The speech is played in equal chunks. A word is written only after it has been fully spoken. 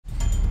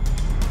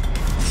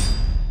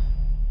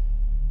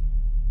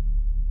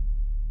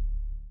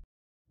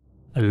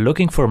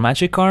Looking for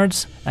magic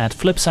cards? At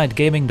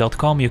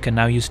flipsidegaming.com you can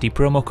now use the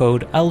promo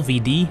code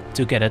LVD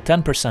to get a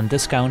 10%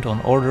 discount on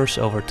orders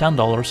over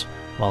 $10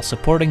 while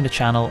supporting the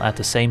channel at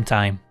the same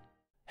time.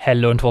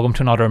 Hello and welcome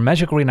to another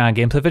Magic Arena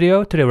gameplay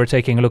video. Today we're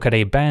taking a look at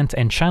a Bant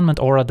Enchantment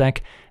Aura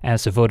deck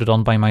as voted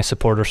on by my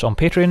supporters on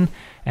Patreon,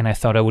 and I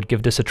thought I would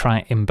give this a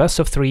try in best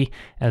of 3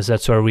 as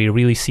that's where we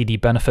really see the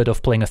benefit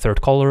of playing a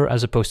third color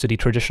as opposed to the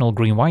traditional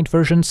green-white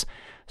versions.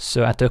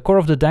 So at the core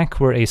of the deck,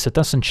 we're a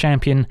Citizen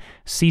Champion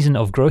Season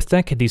of Growth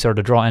deck. These are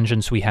the draw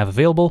engines we have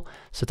available.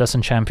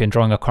 Citizen Champion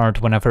drawing a card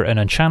whenever an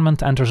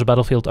enchantment enters a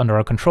battlefield under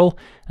our control,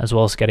 as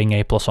well as getting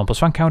a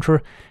 +1/+1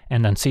 counter.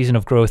 And then Season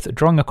of Growth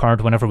drawing a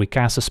card whenever we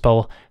cast a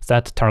spell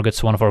that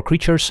targets one of our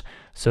creatures.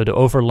 So the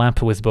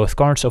overlap with both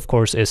cards, of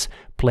course, is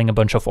playing a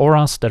bunch of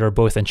auras that are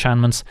both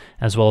enchantments,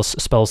 as well as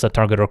spells that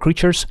target our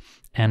creatures.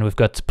 And we've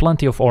got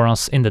plenty of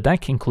auras in the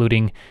deck,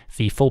 including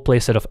the full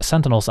playset of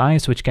Sentinel's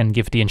Eyes, which can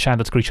give the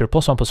enchanted creature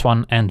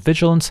 +1/+1 and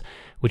Vigilance,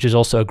 which is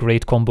also a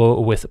great combo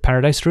with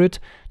Paradise Druid,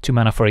 2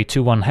 mana for a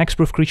 2/1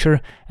 hexproof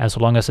creature, as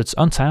long as it's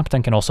untapped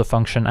and can also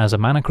function as a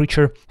mana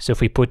creature. So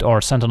if we put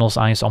our Sentinel's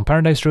Eyes on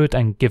Paradise Druid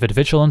and give it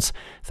Vigilance,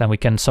 then we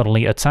can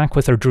suddenly attack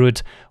with our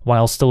Druid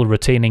while still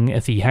retaining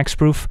the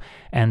hexproof,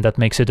 and that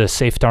makes it a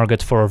safe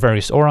target for our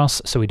various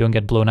auras, so we don't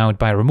get blown out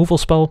by a removal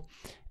spell.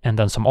 And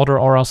then some other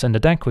auras in the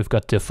deck. We've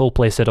got the full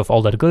playset of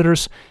All That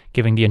Glitters,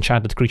 giving the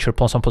enchanted creature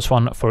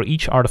 +1/+1 for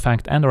each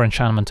artifact and or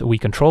enchantment we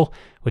control,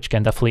 which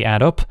can definitely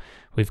add up.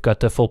 We've got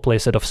the full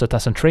playset of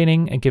Citizen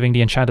Training, giving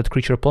the enchanted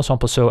creature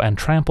 +1/+0 and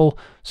Trample,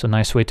 so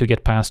nice way to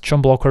get past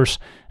chum blockers,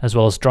 as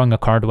well as drawing a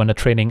card when the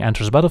training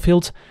enters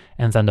battlefield.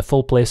 And then the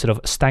full playset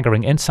of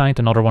Staggering Insight,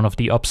 another one of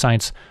the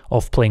upsides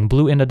of playing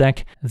blue in the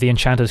deck. The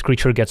enchanted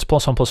creature gets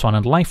 +1/+1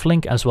 and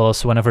lifelink, as well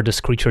as whenever this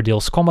creature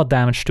deals combat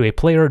damage to a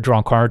player, draw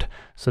a card.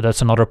 So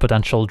that's another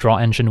potential draw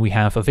engine we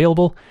have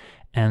available.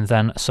 And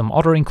then some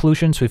other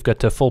inclusions. We've got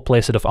the full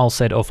playset of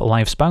Alcide of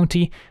Life's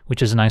Bounty,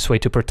 which is a nice way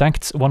to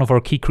protect one of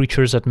our key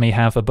creatures that may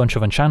have a bunch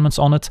of enchantments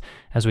on it,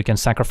 as we can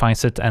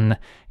sacrifice it and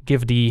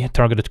give the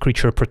targeted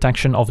creature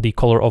protection of the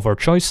color of our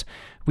choice.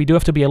 We do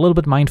have to be a little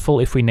bit mindful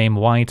if we name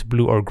white,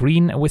 blue, or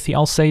green with the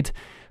Alcide,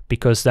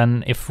 because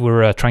then if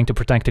we're trying to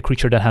protect a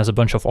creature that has a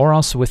bunch of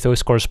auras with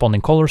those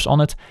corresponding colors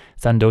on it,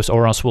 then those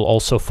auras will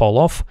also fall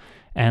off.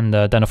 And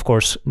then of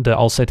course the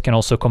Alcide can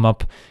also come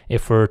up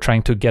if we're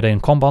trying to get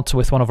in combat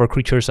with one of our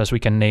creatures, as we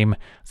can name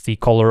the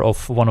color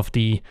of one of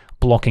the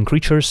blocking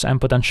creatures and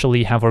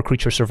potentially have our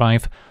creature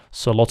survive.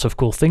 So lots of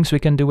cool things we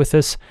can do with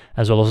this,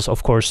 as well as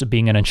of course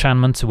being an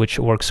enchantment, which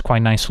works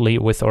quite nicely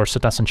with our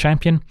Citizen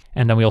Champion.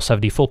 And then we also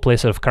have the full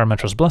playset of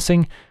Karametra's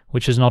Blessing,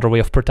 which is another way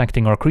of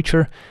protecting our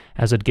creature,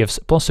 as it gives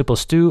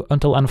 +2/+2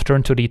 until end of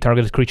turn to the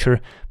targeted creature,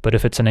 but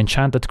if it's an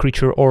enchanted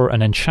creature or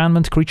an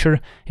enchantment creature,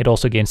 it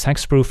also gains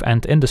hexproof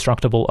and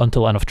indestructible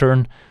until end of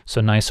turn,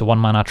 so nice 1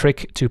 mana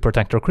trick to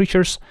protect our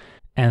creatures.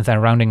 And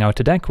then rounding out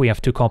the deck, we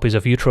have 2 copies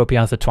of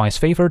Eutropia the Twice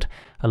Favored,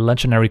 a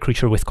legendary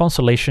creature with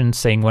Constellation,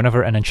 saying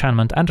whenever an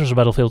enchantment enters a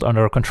battlefield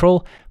under our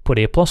control, put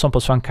a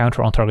 +1/+1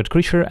 counter on target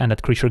creature, and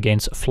that creature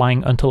gains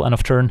flying until end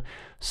of turn.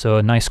 So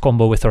a nice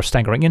combo with our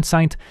Staggering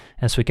Insight,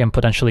 as we can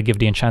potentially give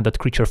the enchanted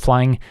creature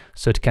flying,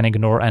 so it can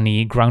ignore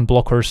any ground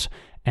blockers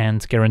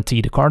and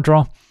guarantee the card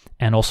draw,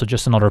 and also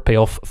just another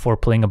payoff for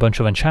playing a bunch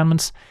of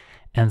enchantments.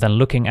 And then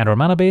looking at our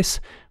mana base,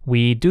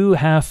 we do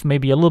have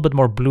maybe a little bit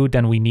more blue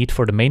than we need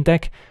for the main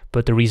deck,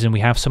 but the reason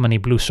we have so many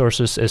blue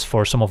sources is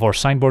for some of our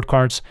sideboard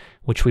cards,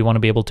 which we want to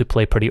be able to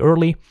play pretty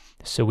early.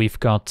 So we've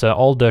got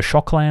all the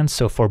shock lands,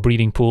 so for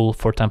Breeding Pool,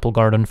 for Temple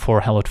Garden, for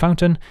Hallowed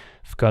Fountain.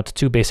 We've got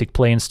 2 basic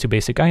plains, 2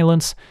 basic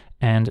islands,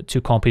 and 2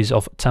 copies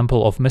of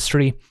Temple of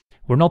Mystery.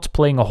 We're not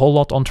playing a whole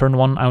lot on turn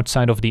 1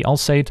 outside of the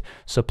Alcide,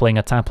 so playing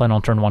a tap land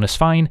on turn 1 is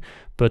fine,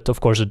 but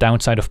of course the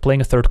downside of playing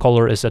a third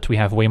color is that we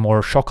have way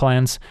more shock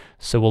lands,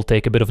 so we'll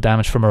take a bit of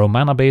damage from our own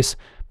mana base,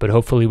 but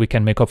hopefully we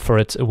can make up for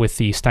it with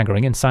the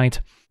Staggering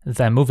Insight.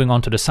 Then moving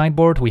on to the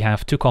sideboard, we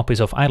have 2 copies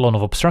of Eidolon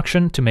of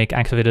Obstruction to make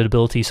activated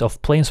abilities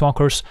of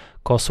Planeswalkers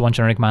cost 1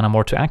 generic mana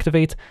more to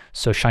activate,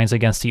 so shines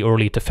against the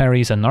early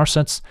Teferis and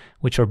Narsets,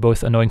 which are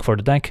both annoying for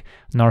the deck.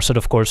 Narset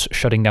of course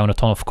shutting down a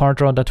ton of card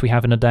draw that we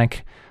have in the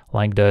deck,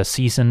 like the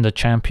Season, the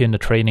Champion, the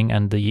Training,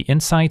 and the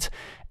Insight.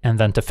 And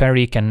then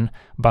Teferi can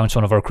bounce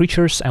one of our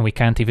creatures, and we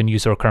can't even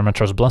use our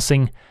Karametra's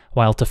Blessing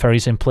while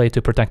Teferi's in play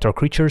to protect our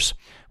creatures.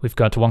 We've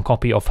got 1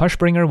 copy of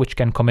Hushbringer, which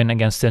can come in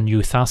against the new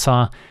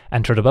Thassa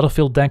Enter the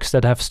Battlefield decks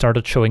that have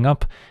started showing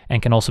up,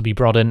 and can also be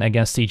brought in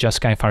against the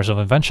Jeskai Fires of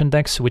Invention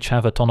decks, which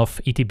have a ton of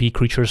ETB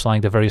creatures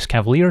like the various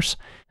Cavaliers.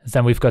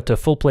 Then we've got the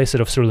full playset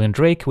of Cerulean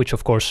Drake, which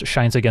of course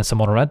shines against the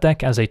mono red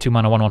deck as a 2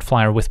 mana 1/1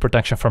 flyer with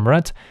protection from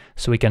red,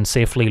 so we can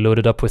safely load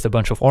it up with a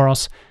bunch of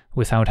auras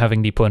without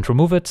having the opponent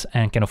remove it,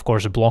 and can of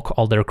course block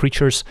all their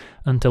creatures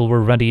until we're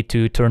ready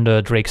to turn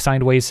the Drake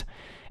sideways,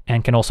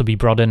 and can also be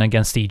brought in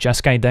against the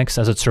Jeskai decks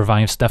as it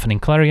survives Deafening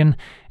Clarion,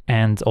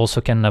 and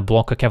also can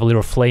block a Cavalier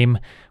of Flame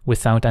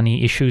without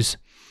any issues.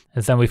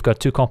 And then we've got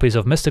 2 copies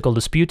of Mystical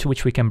Dispute,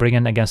 which we can bring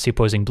in against the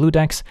opposing blue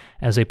decks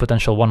as a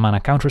potential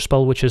 1-mana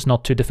counterspell, which is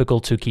not too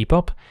difficult to keep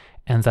up.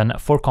 And then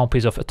 4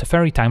 copies of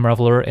Teferi, Time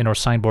Reveler in our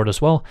sideboard as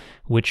well,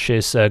 which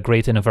is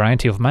great in a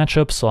variety of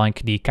matchups,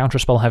 like the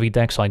counterspell heavy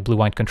decks like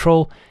Blue-White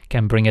Control,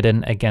 can bring it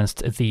in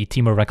against the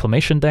Temur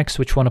Reclamation decks,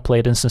 which want to play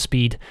at instant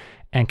speed,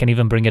 and can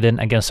even bring it in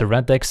against the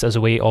red decks as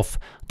a way of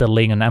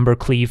delaying an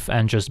Embercleave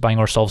and just buying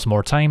ourselves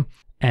more time.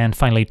 And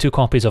finally, 2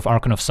 copies of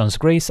Archon of Sun's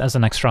Grace as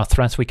an extra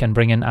threat we can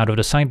bring in out of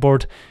the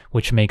sideboard,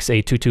 which makes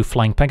a 2/2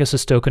 Flying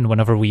Pegasus token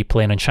whenever we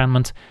play an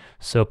enchantment,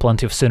 so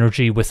plenty of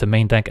synergy with the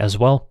main deck as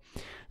well.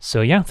 So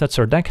yeah, that's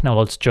our deck. Now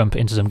let's jump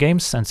into some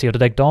games and see how the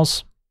deck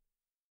does.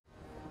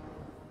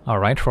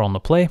 Alright, we're on the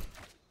play.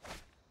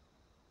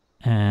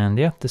 And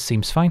yeah, this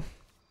seems fine.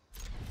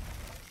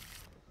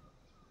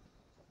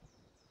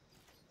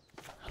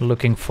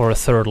 Looking for a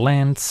 3rd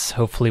land,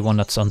 hopefully one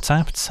that's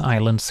untapped.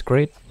 Island's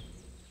great.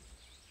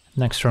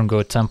 Next turn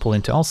go Temple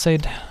into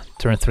Alseid.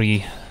 Turn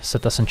 3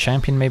 Citizen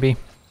Champion maybe.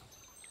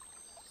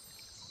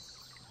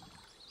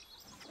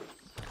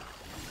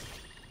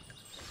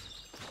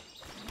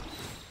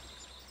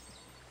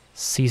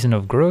 Season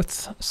of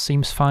Growth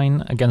seems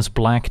fine. Against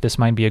black this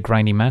might be a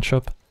grindy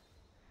matchup.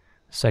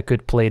 So I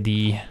could play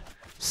the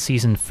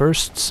Season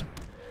first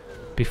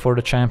before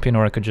the champion,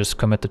 or I could just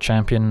commit the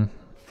champion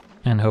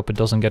and hope it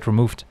doesn't get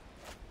removed.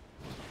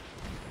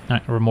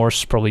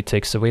 Remorse probably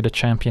takes away the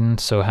champion,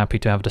 so happy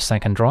to have the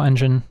 2nd draw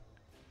engine.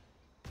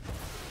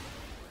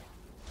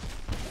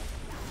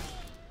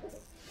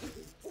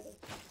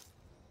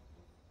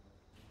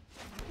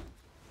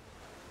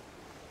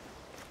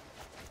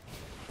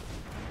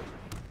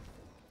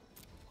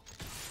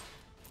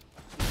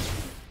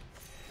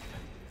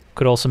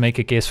 Could also make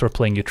a case for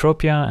playing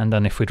Eutropia, and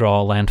then if we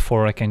draw land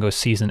 4 I can go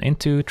Season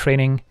into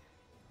training.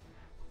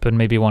 But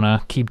maybe want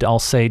to keep the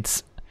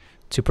Alseids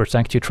to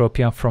protect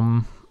Eutropia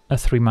from a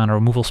 3-mana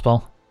removal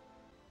spell.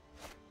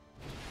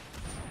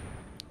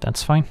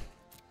 That's fine.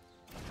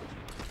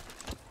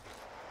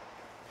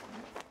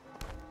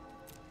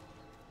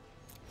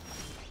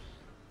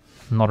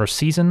 Another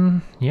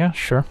Season? Yeah,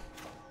 sure.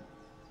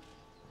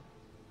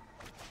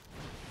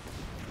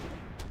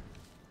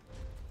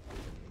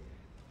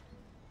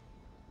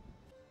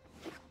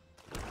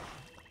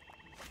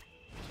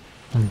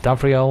 And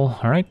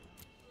Davriel, alright.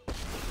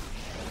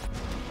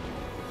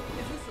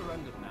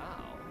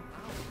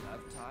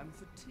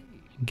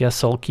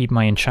 Guess I'll keep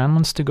my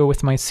enchantments to go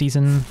with my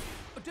Season.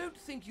 Don't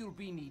think you'll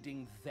be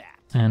needing that.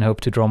 And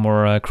hope to draw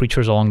more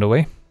creatures along the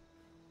way.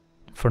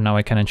 For now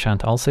I can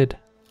enchant Alseid.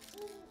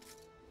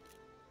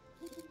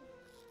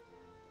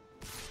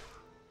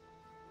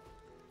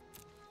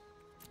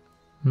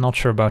 Not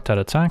sure about that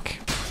attack.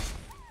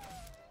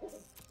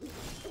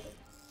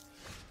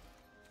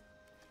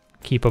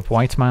 Keep up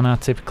white mana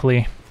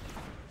typically.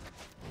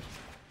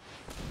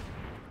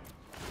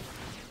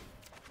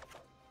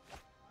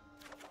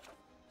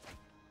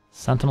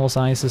 Sentinel's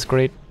Eyes is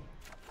great.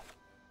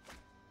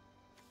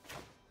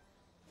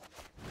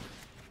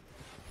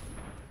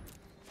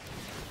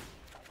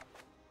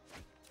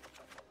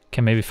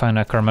 Can maybe find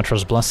a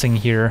Karametra's Blessing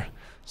here,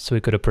 so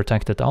we could have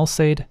protected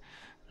Alseid.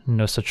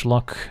 No such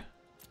luck.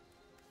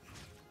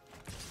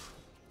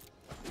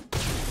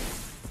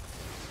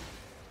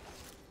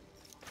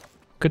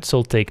 Could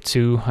still take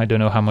 2, I don't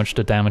know how much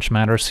the damage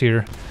matters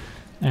here.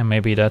 And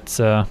maybe that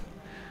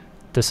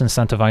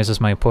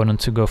disincentivizes my opponent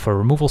to go for a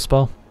removal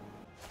spell.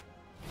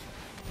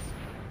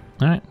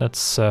 Alright,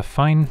 that's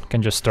fine.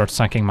 Can just start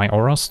sacking my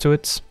auras to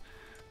it,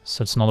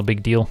 so it's not a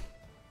big deal.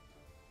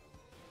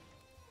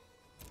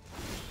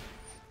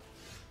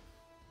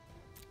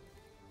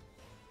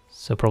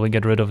 So probably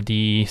get rid of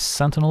the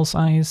Sentinel's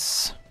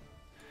Eyes,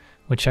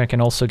 which I can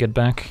also get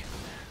back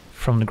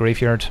from the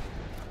graveyard.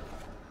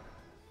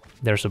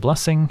 There's a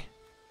Blessing.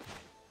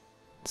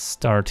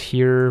 Start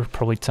here,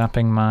 probably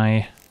tapping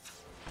my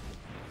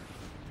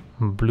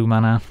blue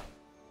mana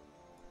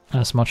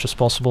as much as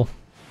possible.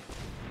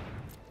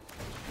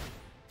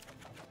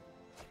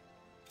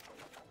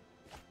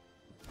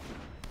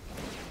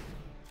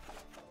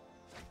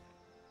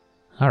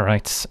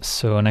 Alright,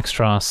 so an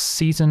extra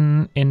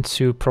Season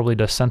into probably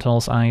the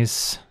Sentinel's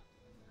Eyes,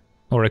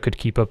 or I could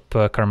keep up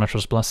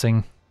Karametra's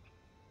Blessing.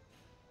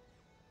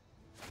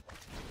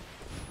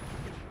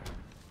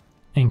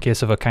 In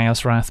case of a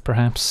Chaos Wrath,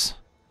 perhaps.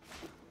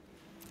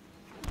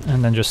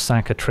 And then just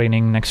sack a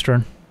training next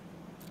turn.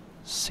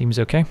 Seems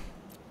okay.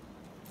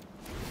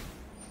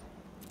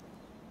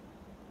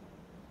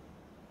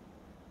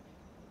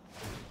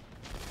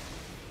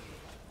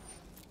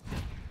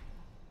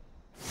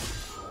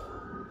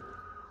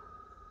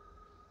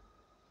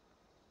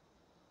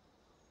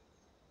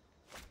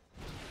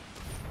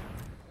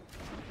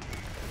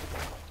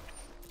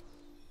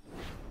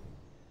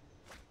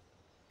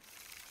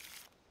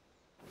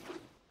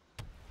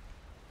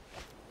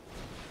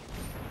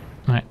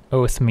 Alright,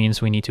 Oath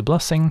means we need to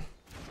Blessing.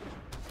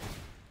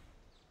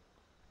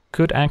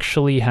 Could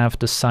actually have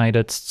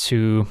decided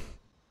to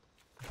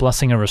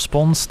Blessing a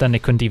response, then they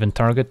couldn't even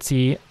target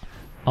the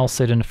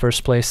Alseid in the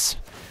first place.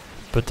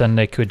 But then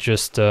they could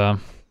just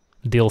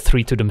deal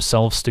 3 to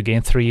themselves to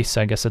gain 3,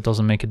 so I guess it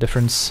doesn't make a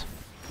difference.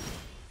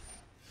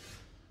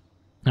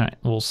 Alright,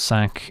 we'll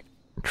sack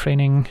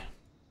training.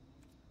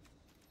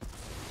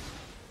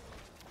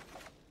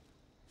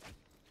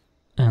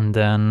 And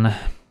then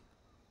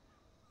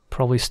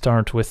probably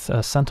start with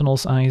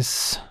Sentinel's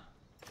Eyes.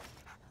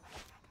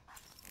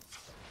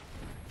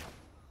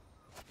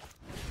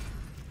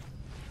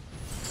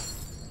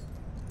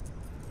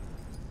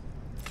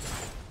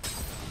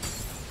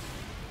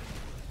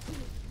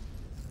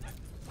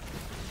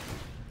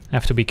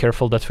 Have to be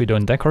careful that we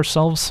don't deck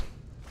ourselves.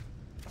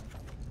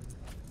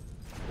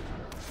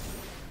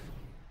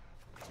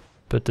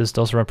 But this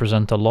does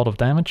represent a lot of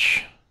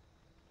damage.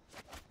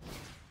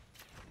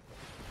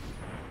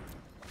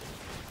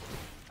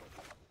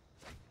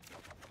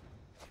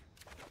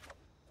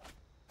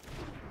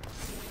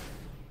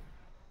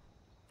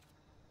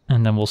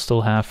 And then we'll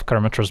still have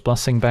Karametra's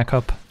Blessing back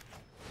up.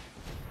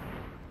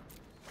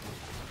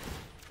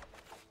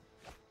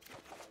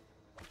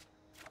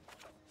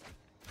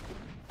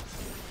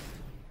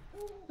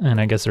 And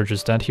I guess they're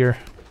just dead here.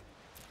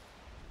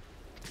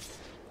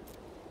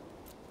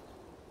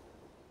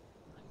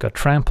 Got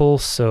Trample,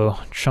 so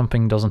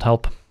jumping doesn't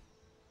help.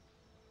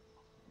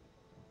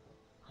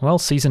 Well,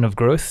 Season of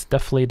Growth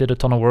definitely did a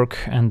ton of work,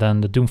 and then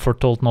the Doom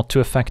Foretold not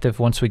too effective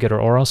once we get our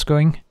auras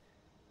going.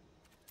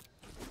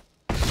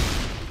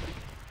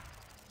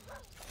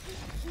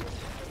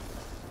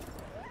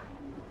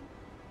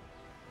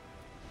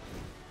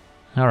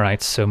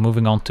 Alright, so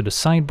moving on to the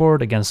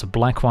sideboard against the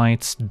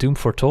Black-White Doom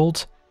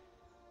Foretold.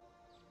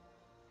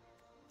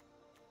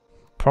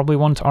 Probably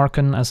want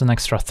Archon as an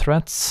extra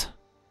threat.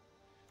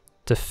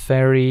 The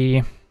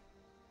Fairy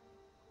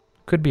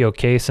could be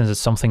okay, since it's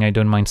something I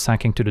don't mind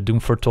sacking to the Doom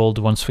Foretold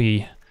once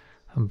we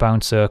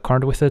bounce a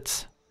card with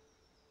it.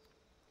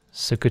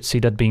 So could see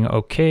that being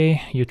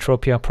okay.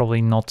 Eutropia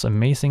probably not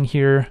amazing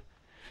here.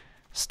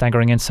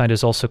 Staggering Insight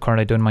is also a card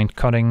I don't mind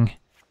cutting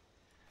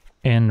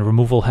in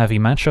removal heavy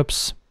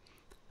matchups.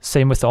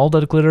 Same with All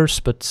That Glitters,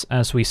 but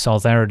as we saw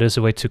there, it is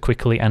a way to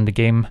quickly end the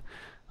game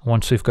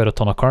once we've got a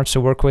ton of cards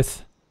to work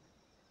with.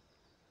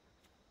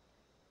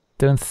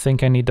 Don't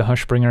think I need the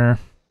Hushbringer.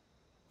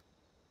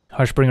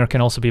 Hushbringer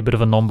can also be a bit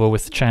of a nombo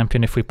with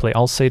Champion if we play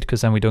Alseid,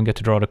 because then we don't get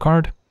to draw the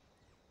card.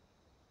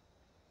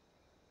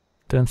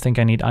 Don't think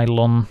I need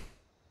Eidolon.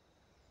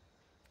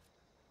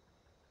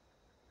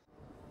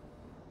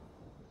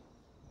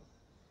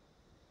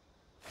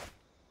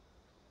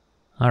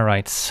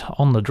 Alright,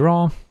 on the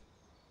draw.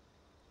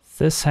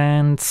 This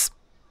hand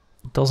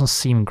doesn't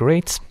seem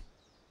great.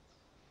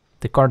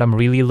 The card I'm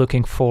really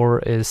looking for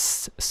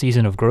is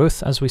Season of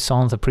Growth, as we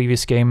saw in the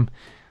previous game.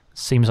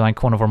 Seems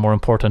like one of our more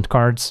important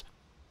cards.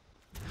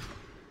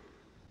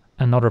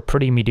 Another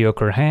pretty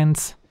mediocre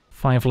hand.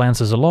 5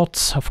 lands is a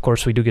lot. Of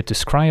course we do get to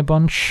scry a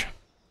bunch.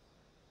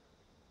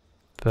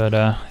 But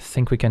I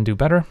think we can do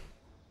better.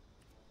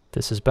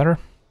 This is better.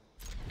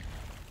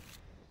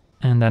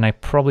 And then I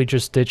probably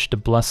just ditch the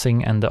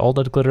Blessing and the All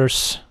That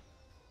Glitters.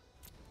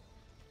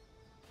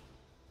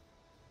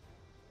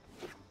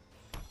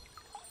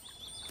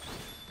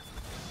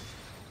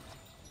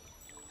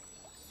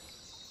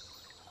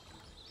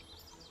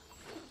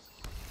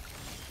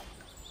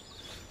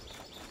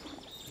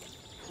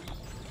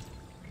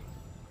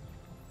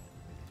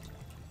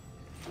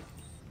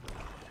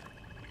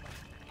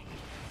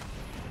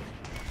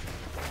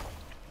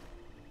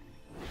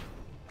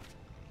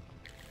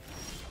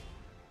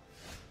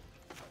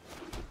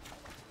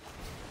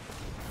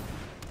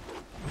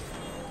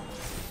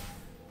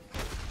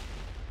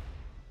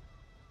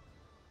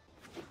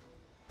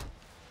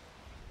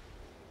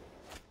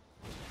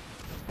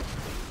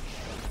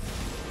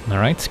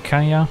 Alright,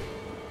 Kaya.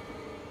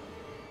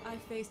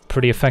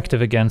 Pretty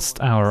effective against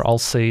our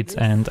Alseid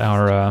and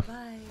our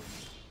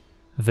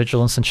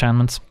Vigilance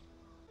enchantment.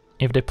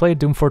 If they play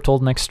Doom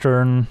Foretold next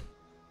turn,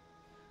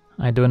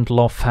 I don't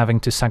love having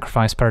to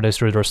sacrifice Paradise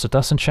Druid or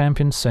Cetacean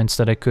Champion, so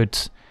instead I could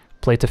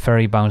play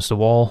Teferi, bounce the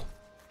wall,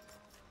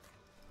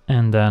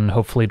 and then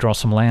hopefully draw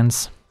some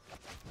lands.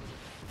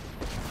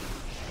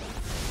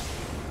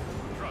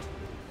 Trust me.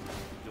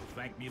 You'll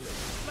thank me later.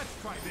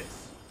 Let's try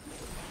this.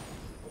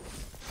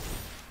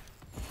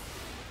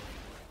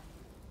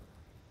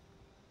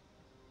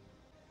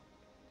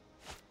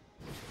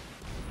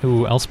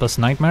 Ooh, Elspeth's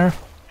Nightmare.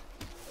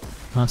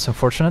 That's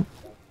unfortunate.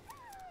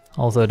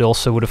 Although it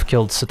also would have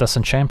killed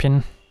Cetacean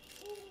Champion.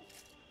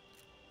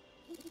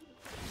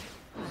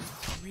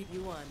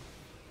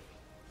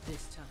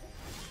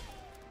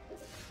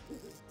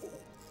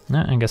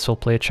 Nah, I guess we'll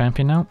play a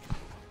champion now.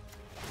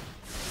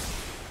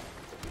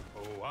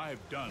 Oh,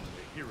 I've done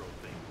the hero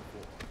thing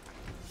before.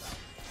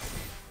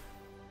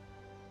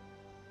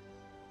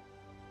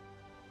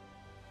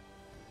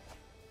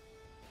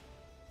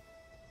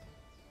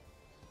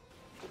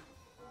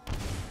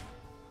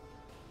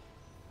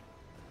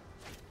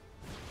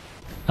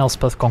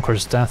 Elspeth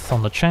conquers death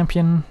on the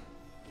champion.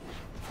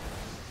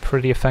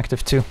 Pretty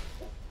effective too.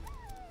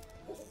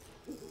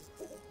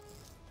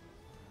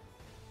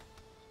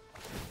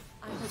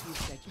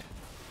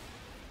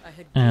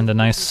 And the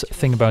nice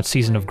thing about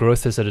Season of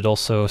Growth is that it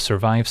also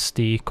survives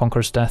the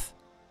Conqueror's Death.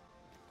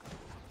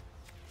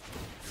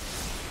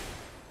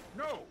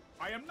 No,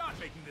 I am not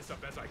making this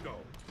up as I go.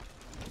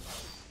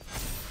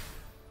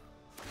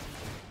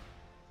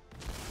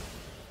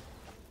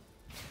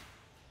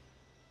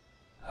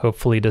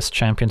 Hopefully this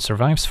champion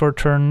survives for a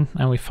turn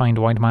and we find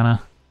white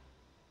mana.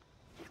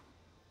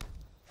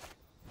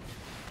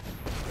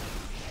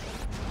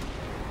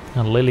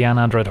 And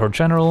Liliana, Dreadhorde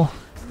General.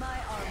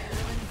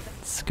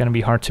 It's gonna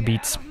be hard to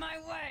beat.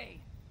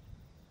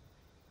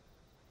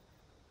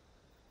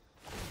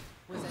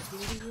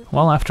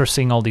 Well, after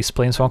seeing all these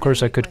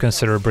Planeswalkers, I could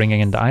consider bringing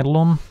in the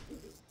Eidolon.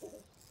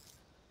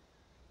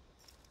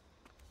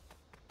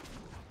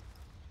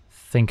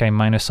 Think I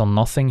minus on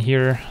nothing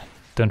here.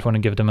 Don't want to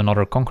give them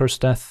another Conqueror's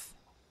Death.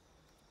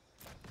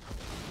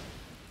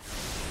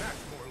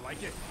 That's more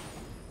like it.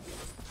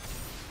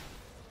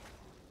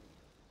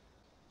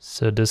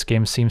 So this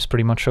game seems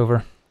pretty much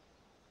over.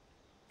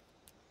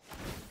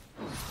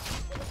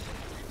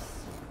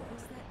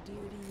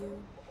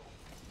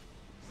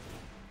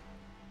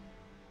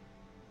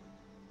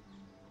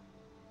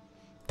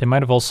 They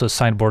might have also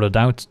sideboarded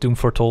out Doom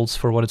Fortolds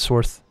for what it's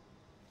worth.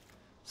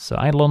 So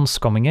Eidolon's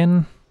coming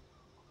in.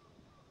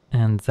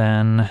 And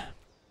then...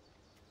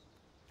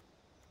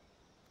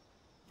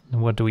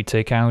 what do we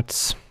take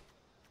out?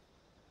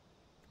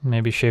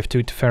 Maybe shave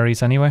 2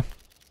 Teferis anyway.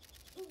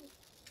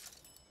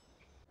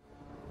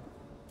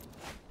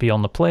 Be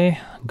on the play.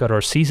 Got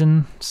our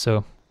Season,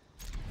 so...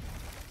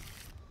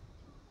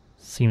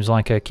 seems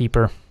like a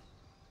keeper.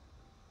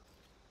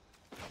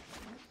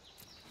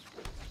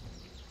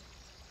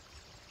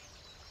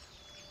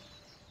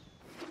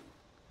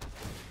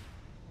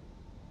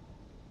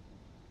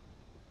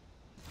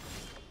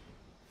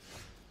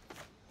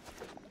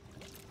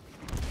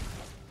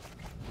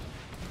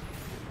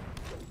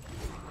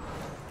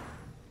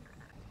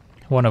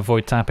 Want to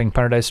avoid tapping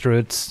Paradise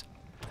Druids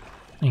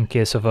in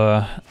case of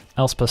a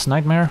Elspeth's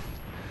Nightmare.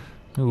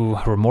 Ooh,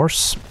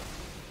 Remorse.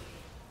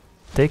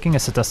 Taking a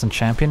Setessan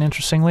Champion,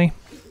 interestingly.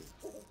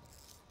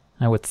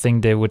 I would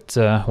think they would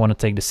want to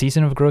take the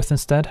Season of Growth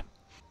instead.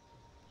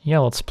 Yeah,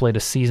 let's play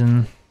the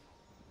Season.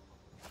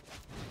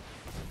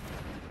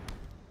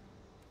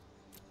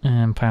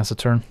 And pass a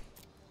turn.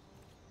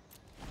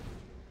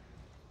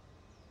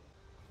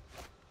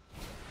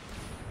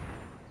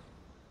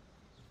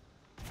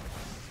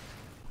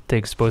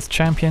 Takes both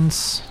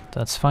champions,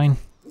 that's fine.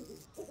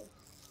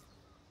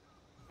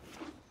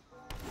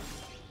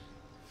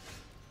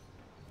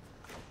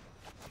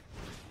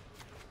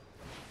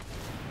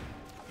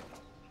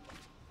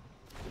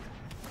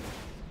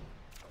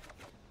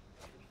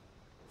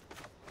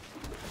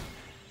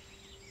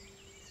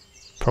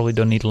 Probably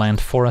don't need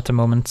land 4 at the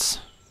moment.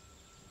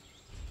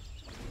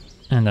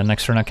 And then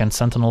next turn I can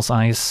Sentinel's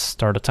Eyes,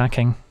 start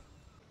attacking.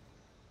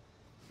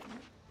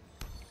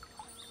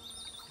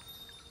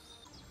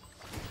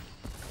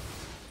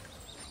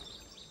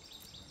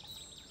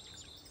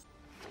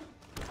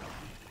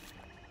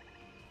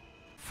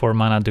 For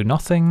mana, do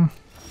nothing.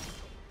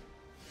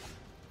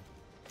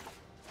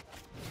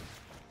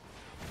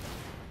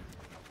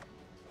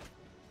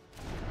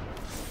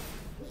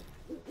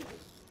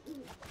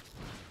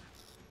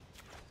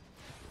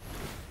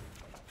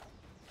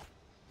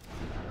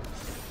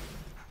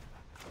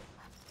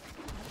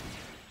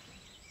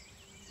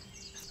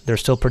 They're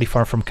still pretty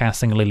far from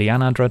casting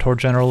Liliana, Dreadhorde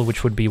General,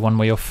 which would be one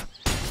way of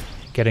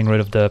getting rid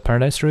of the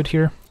Paradise Druid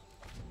here.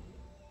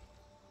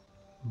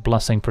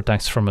 Blessing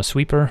protects from a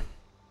sweeper.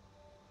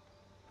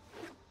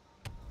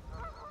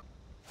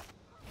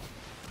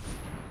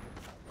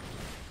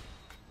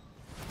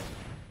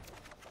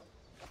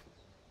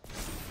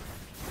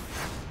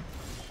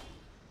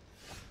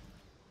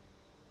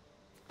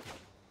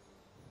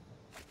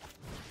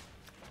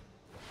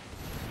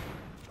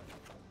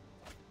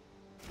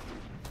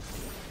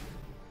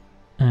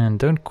 And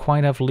don't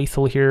quite have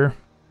lethal here,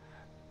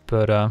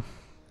 but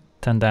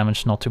 10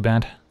 damage, not too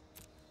bad.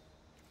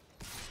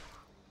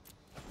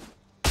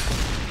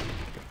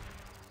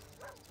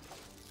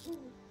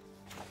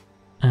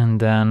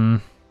 And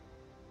then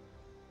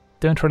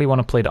don't really want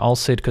to play the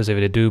Alseid, because if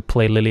they do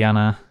play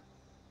Liliana,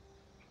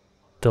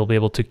 they'll be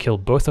able to kill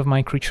both of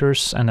my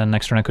creatures, and then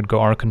next turn I could go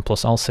Archon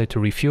plus Alseid to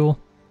refuel.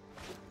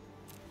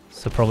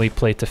 So probably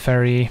play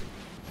Teferi.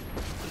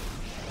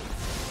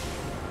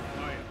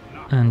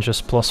 And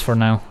just plus for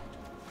now.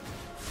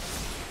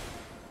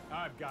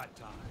 I've got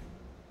time.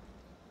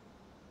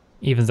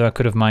 Even though I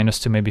could have minus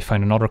to maybe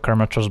find another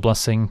Karmatra's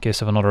Blessing in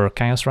case of another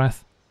Chaos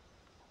Wrath.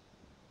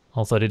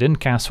 Although they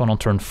didn't cast one on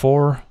turn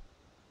 4.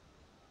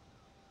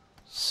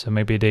 So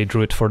maybe they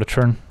drew it for the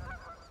turn.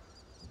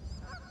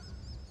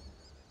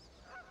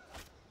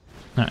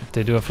 Alright,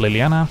 they do have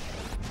Liliana.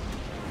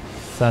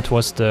 That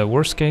was the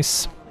worst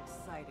case.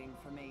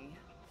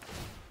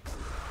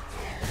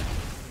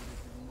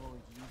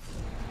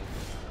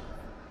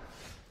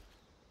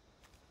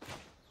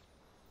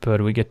 But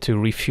we get to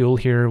refuel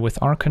here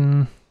with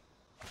Archon.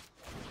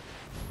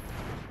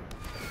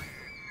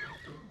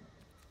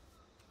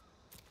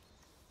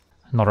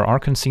 Another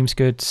Archon seems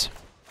good.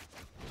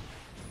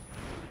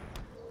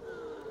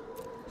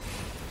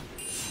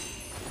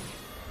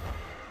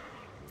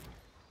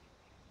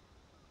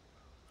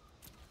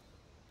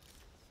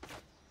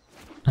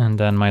 And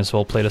then might as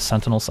well play the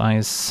Sentinel's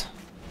Eyes,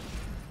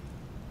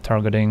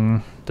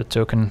 targeting the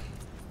token.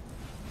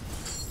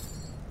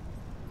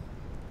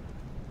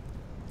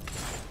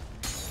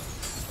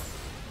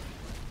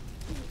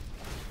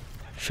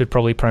 Should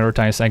probably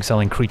prioritize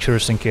exiling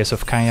creatures in case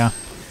of Kaya.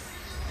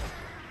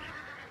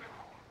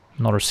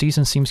 Another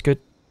season seems good.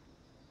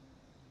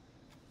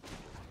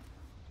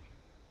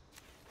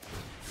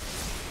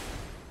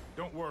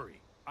 Don't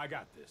worry, I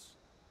got this.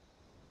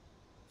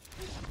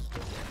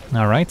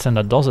 Alright, and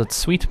that does it.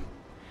 Sweet.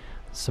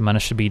 So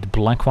managed to beat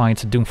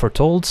Black-White Doom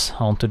Foretold.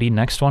 On to the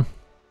next one.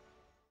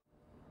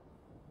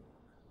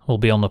 We'll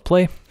be on the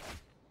play.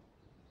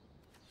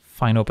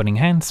 Fine opening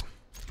hands.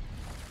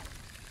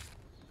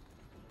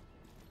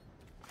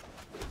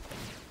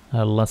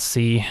 Let's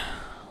see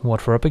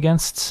what we're up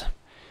against.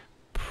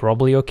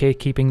 Probably okay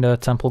keeping the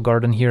Temple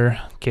Garden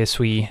here in case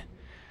we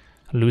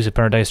lose a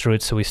Paradise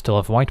Druid, so we still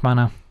have white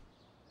mana.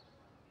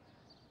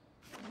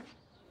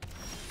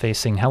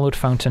 Facing Hallowed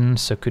Fountain,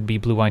 so could be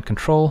blue-white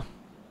control.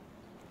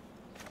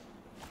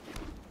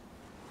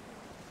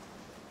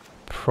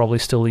 Probably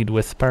still lead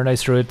with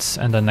Paradise Druids,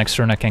 and then next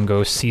turn I can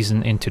go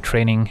Season into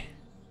Training.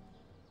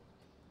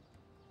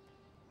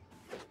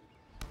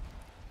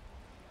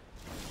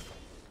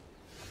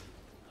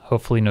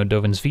 Hopefully no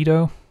Dovin's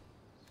Veto.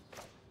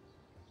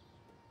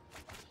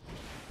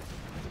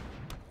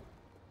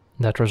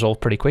 That resolved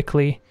pretty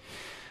quickly.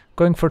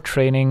 Going for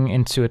Training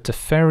into a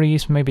Teferi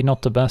is maybe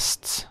not the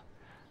best,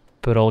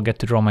 but I'll get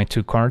to draw my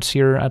 2 cards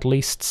here at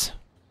least.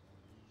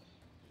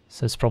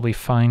 So it's probably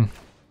fine.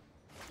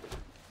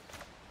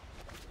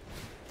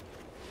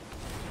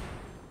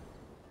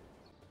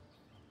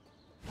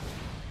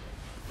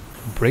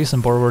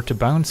 Brazen Borrower to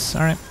bounce,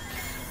 alright.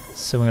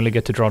 So we only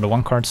get to draw the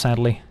 1 card,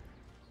 sadly.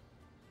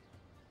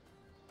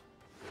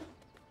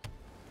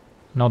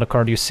 Not a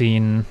card you see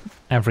in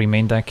every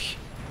main deck.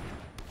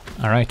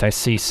 Alright, I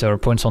see, so our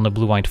opponent's on the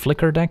blue-white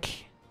Flicker deck.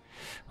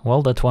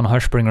 Well, that 1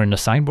 Hushbringer in the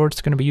sideboard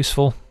is going to be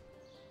useful.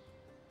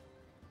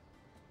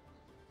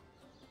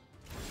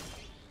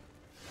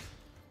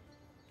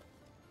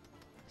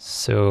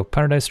 So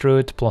Paradise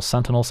Druid plus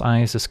Sentinel's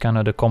Eyes is kind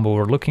of the combo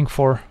we're looking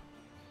for.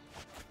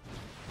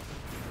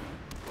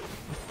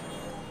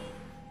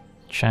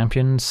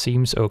 Champion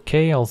seems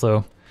okay,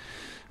 although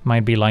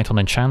might be light on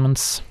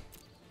enchantments.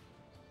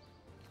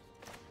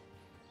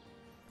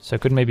 So I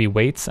could maybe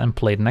wait and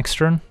play it next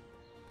turn.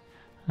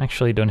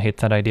 Actually, don't hate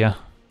that idea.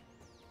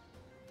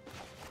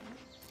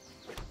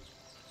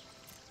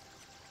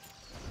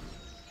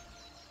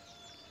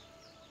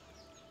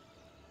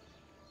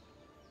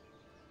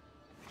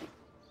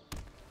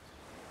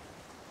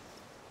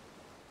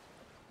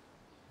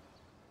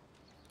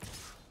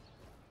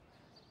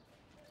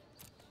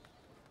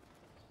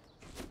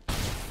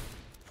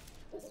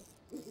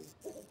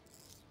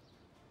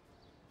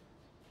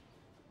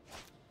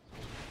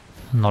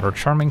 Another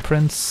Charming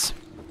Prince.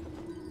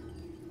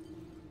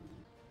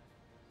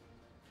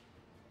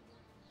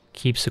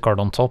 Keeps the card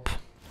on top.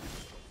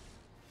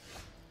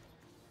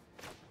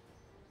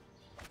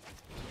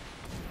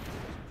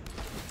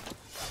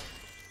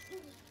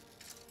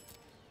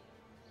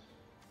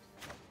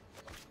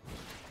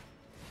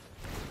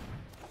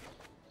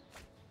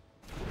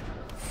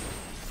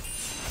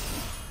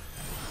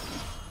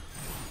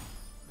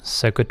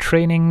 So good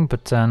training,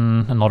 but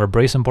then another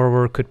Brazen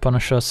Borrower could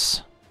punish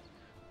us.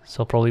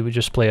 So probably we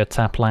just play a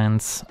tap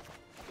lands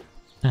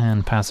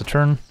and pass a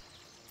turn.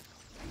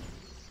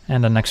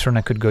 And the next turn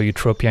I could go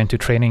Utopia into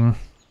Training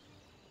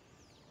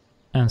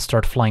and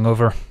start flying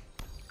over.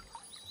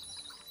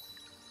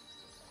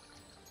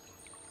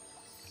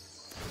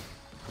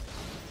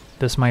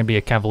 This might be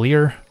a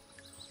Cavalier,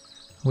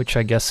 which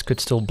I guess could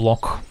still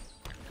block.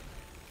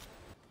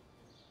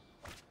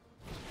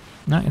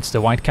 No, it's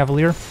the white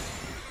Cavalier.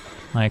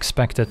 I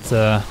expected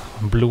the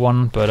blue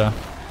one, but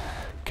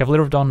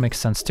Cavalier of Dawn makes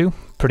sense too.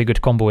 Pretty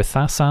good combo with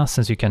Thassa,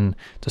 since you can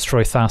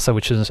destroy Thassa,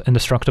 which is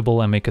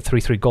indestructible, and make a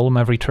 3/3 Golem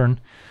every turn.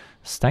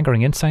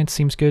 Staggering Insight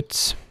seems good.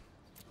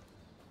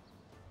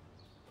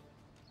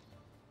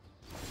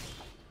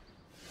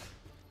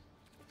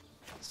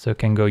 So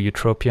can go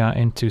Utopia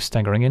into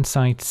Staggering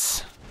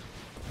Insights.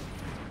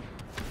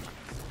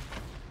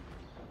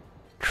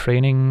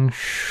 Training,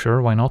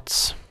 sure, why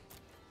not?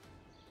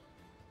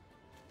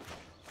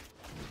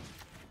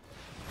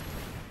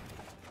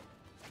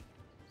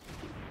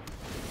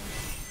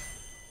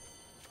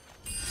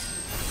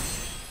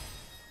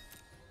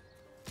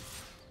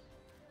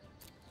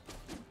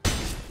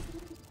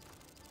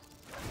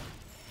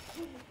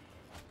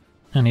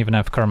 And even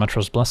have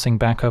Karametra's Blessing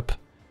backup.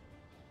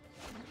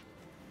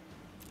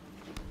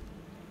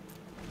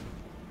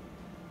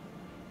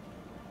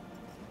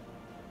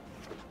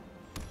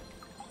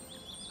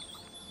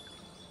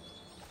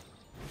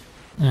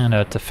 And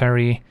a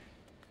Teferi.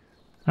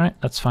 Alright,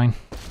 that's fine.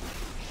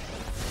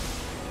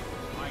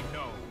 I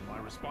know my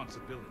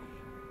responsibility.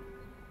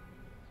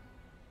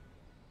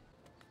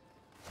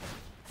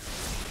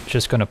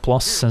 Just gonna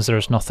plus since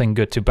there's nothing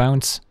good to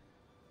bounce.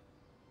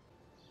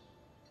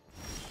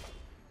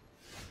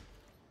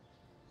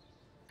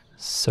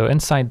 So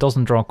Insight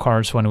doesn't draw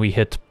cards when we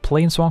hit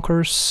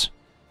Planeswalkers.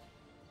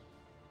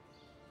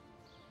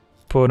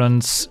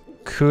 Opponents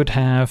could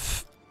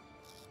have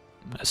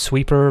a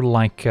sweeper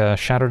like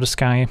Shatter the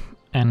Sky,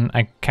 and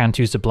I can't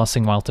use the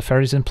Blessing while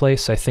Teferi's in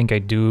place. I think I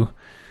do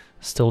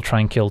still try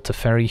and kill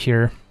Teferi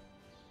here.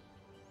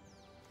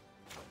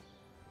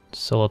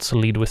 So let's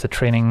lead with the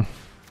training.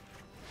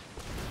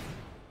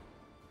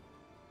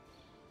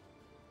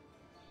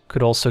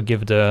 Could also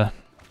give the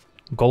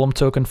Golem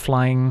token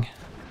flying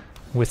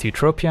with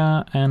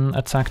Eutropia and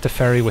attack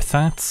Teferi with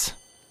that.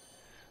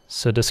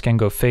 So this can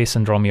go face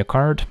and draw me a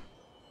card.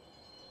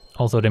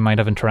 Although they might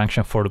have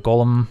interaction for the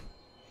Golem.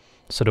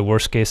 So the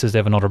worst case is they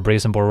have another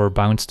Brazen Borrower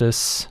bounce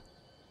this.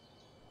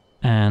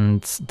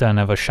 And then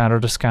have a Shatter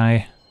the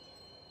Sky.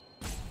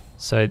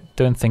 So I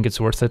don't think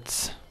it's worth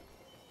it.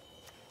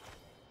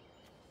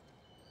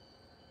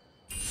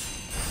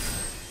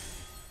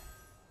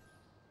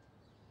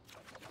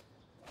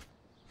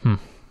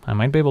 I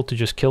might be able to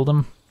just kill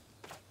them.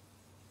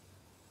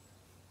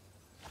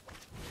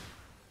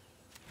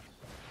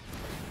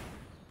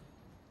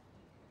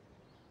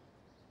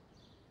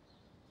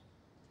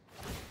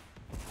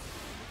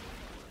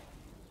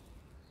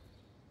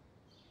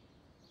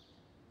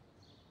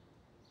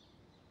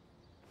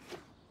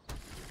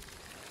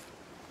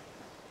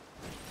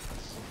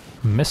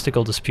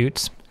 Mystical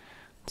Dispute.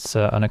 It's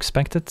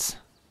unexpected.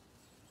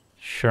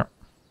 Sure.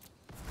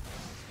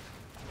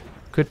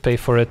 Could pay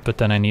for it, but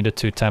then I needed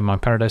to tap my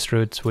Paradise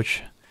Route,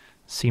 which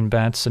seemed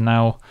bad. So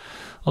now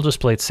I'll just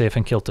play it safe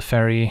and kill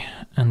Teferi,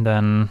 and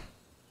then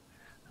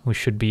we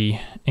should be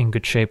in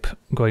good shape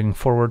going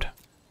forward.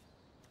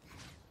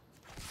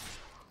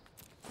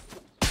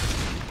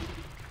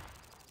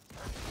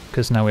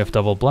 Because now we have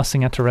double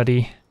Blessing at the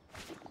ready.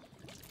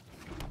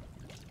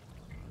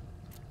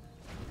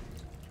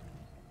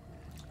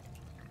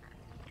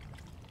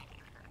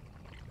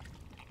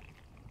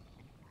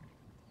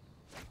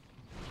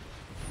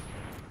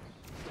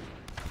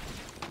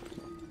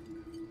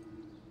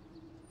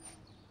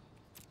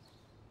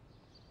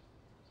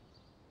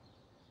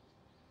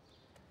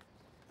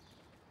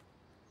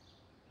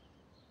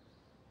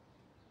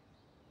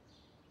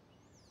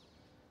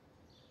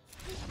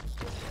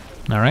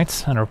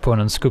 Alright, and our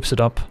opponent scoops it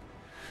up.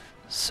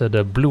 So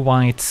the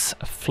blue-white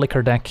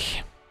flicker deck.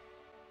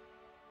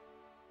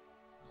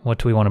 What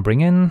do we want to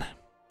bring in?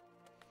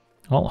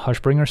 Well,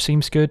 Hushbringer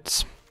seems good.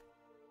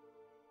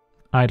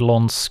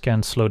 Eidolons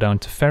can slow down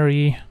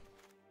Teferi.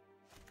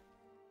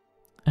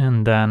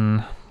 And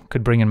then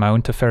could bring in my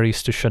own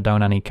Teferis to shut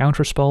down any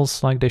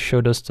counterspells like they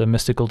showed us, the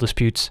Mystical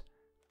Dispute.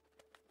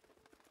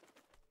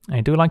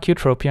 I do like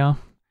Eutropia,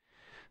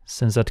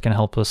 since that can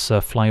help us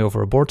fly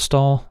over a board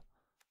stall.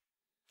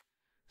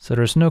 So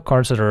there's no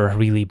cards that are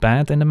really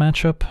bad in the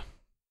matchup.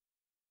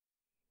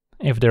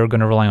 If they're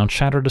gonna rely on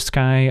Shatter the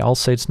Sky, I'll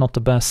say it's not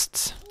the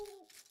best.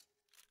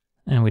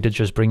 And we did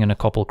just bring in a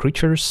couple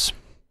creatures,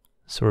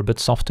 so we're a bit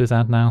soft to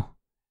that now.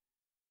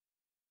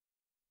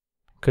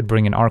 Could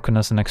bring in Archon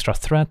as an extra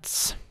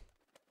threat,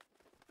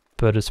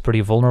 but it's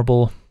pretty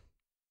vulnerable.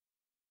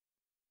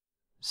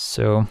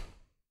 So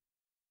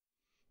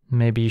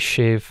maybe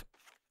shave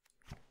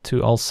 2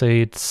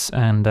 Alsaids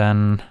and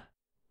then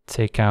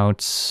take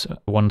out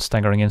 1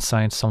 Staggering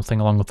Insight, something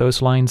along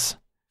those lines.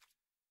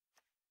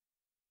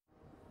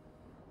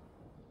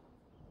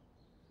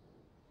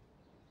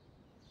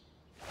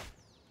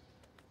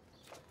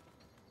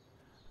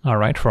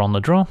 Alright, we're on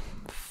the draw.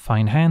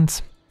 Fine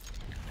hand.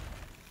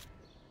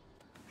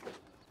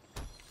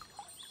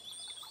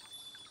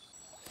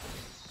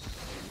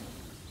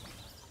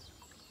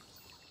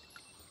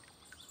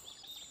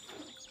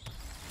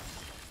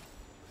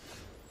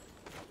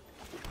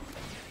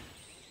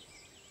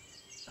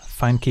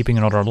 Fine keeping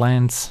another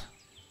land.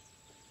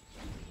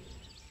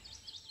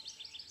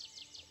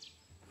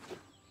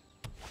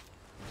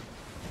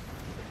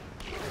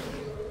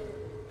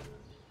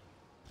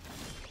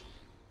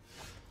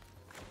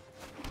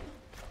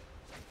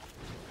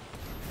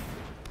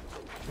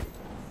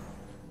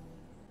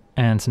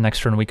 And next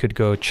turn we could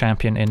go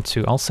champion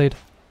into Alseid.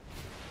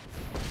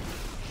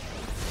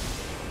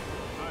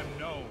 I'm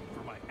known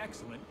for my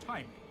excellent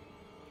timing.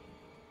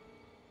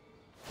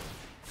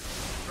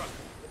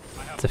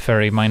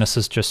 Teferi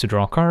minuses just to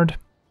draw a card.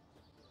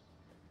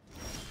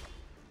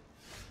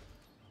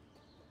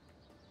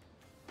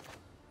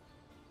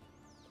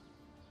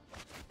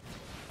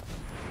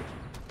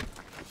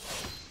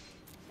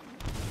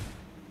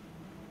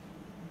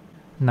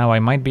 Now I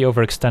might be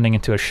overextending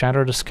into a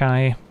Shatter the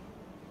Sky,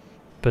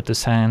 but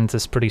this hand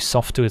is pretty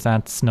soft to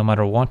that no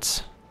matter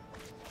what.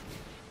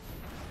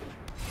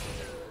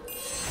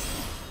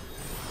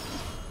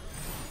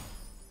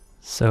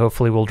 So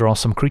hopefully we'll draw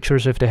some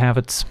creatures if they have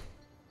it.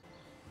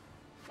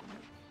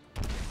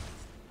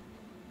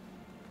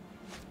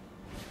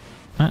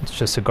 It's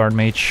just a Guard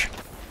Mage.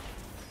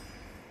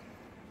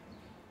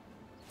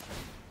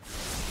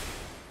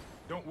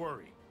 Don't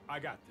worry, I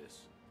got this.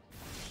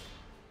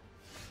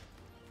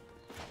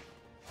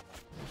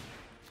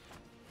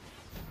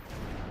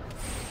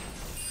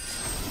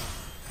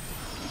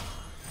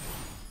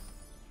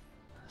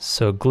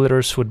 So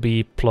glitters would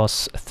be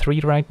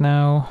 +3 right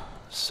now,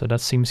 so that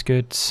seems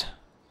good.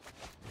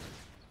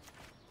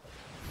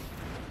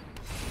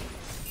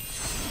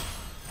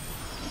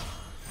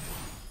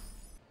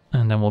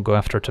 And then we'll go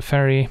after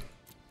Teferi.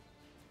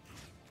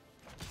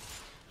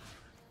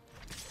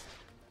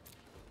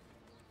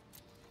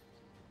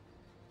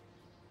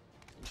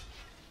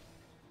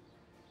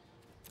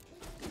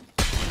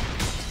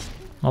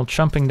 Well,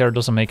 jumping there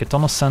doesn't make a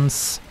ton of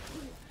sense,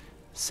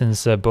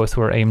 since both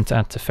were aimed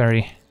at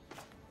Teferi.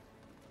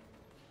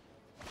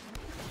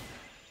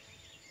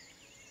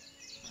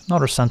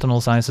 Another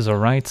Sentinel's Eyes is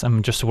alright.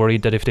 I'm just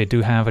worried that if they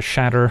do have a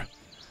Shatter,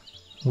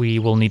 we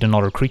will need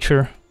another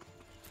creature.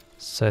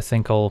 So I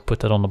think I'll put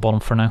that on the bottom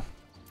for now.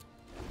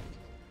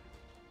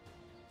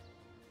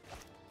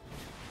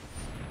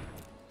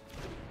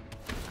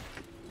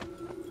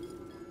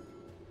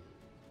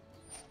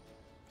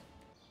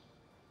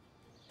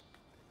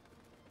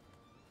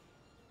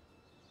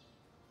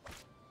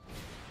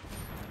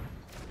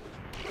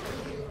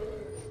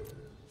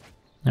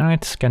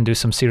 Alright, can do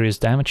some serious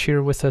damage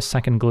here with the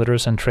second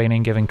glitters and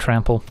training giving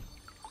trample.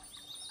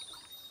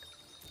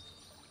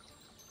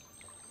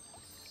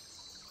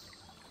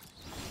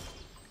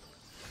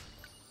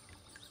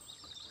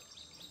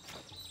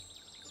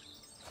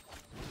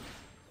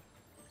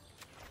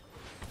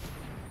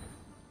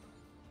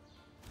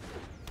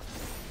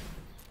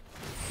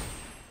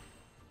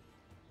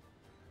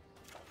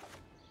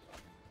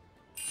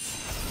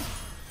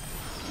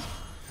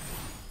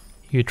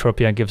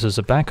 Eutropia gives us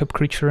a backup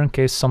creature in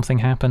case something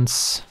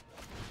happens.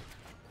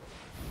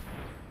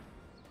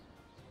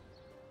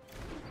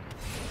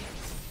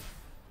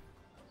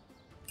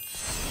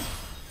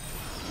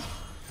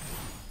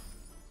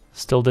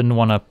 Still didn't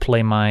want to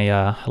play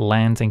my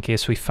land in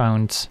case we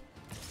found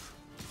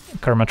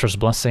Karametra's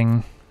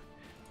Blessing.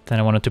 Then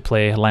I wanted to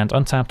play land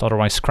untapped,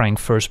 otherwise scrying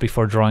first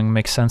before drawing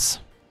makes sense.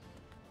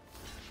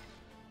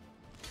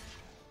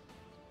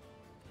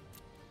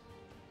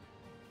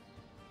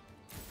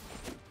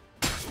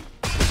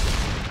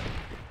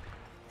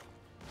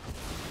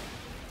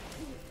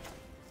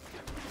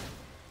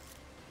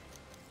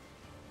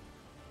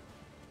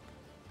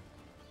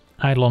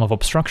 Eidolon of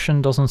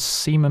Obstruction doesn't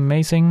seem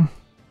amazing.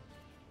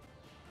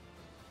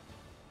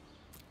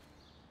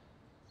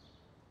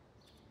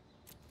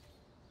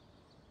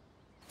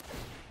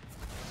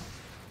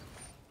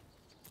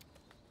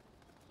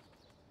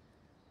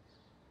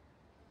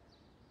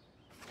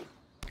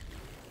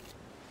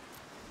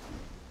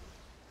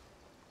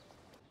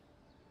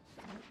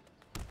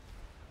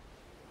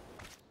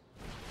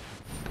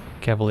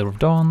 Cavalier of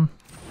Dawn.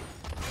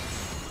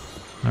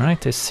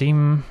 Alright, they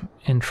seem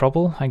in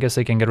trouble. I guess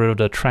they can get rid of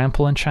the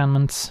trample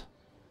enchantments.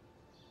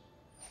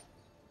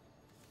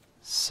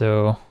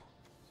 So,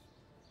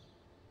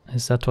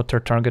 is that what they're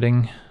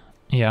targeting?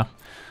 Yeah,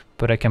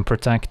 but I can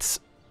protect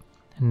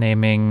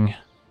naming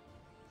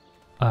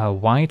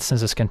white,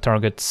 since this can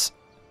target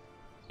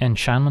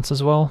enchantments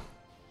as well.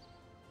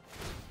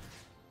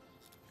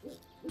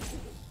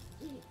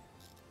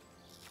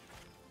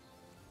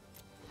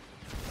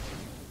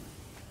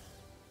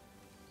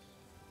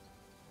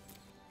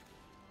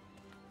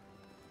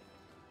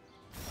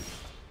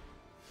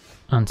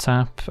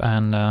 Untap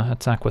and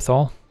attack with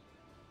all.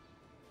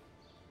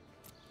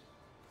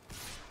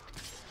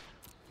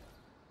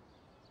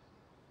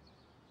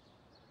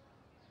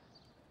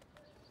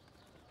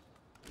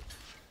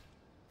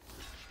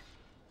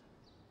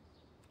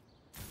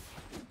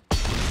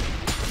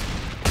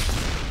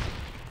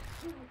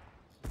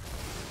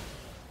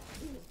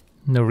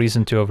 No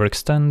reason to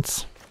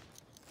overextend.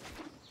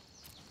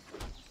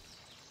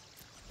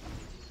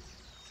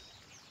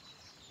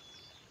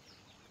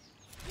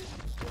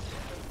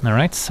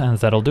 Alright, and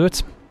that'll do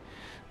it.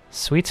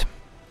 Sweet.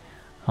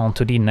 On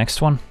to the next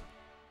one.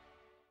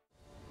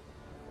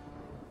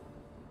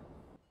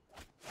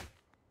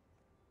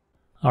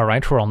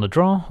 Alright, we're on the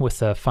draw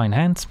with a fine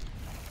hand.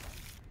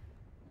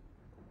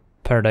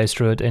 Paradise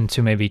Druid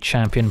into maybe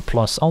Champion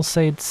plus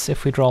Alsades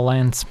if we draw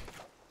lands.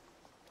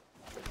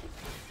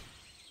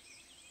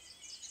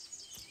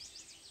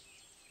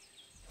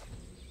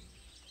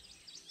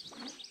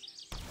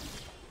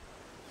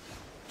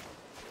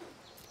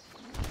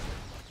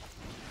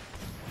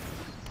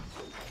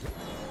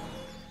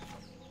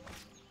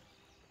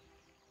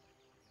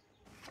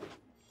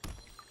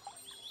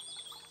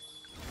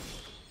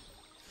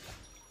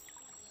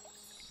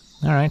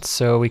 Alright,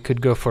 so we could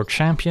go for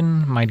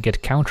Champion, might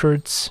get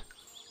countered.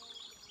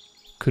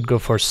 Could go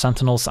for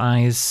Sentinel's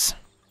Eyes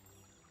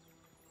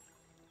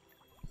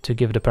to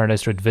give the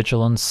Paradise Druid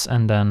Vigilance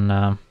and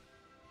then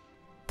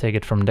take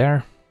it from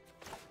there.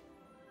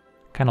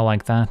 Kinda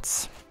like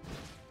that.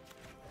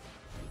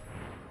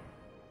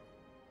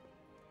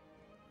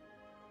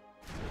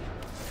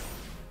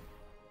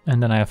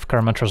 And then I have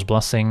Karametra's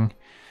Blessing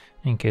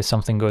in case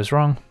something goes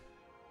wrong.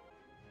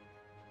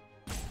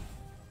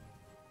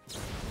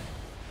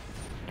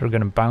 They're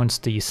gonna bounce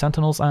the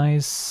Sentinel's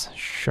Eyes,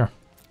 sure.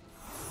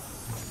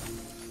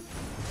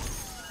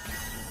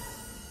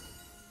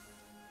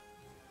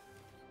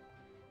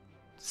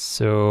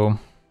 So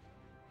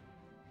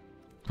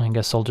I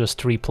guess I'll just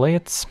replay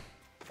it.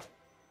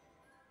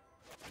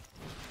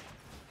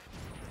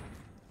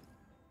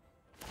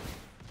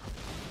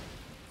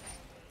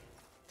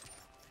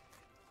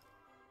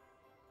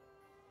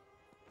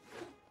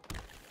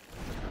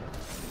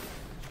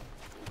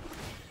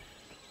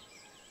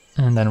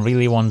 And then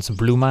really wants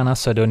blue mana,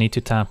 so I don't need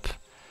to tap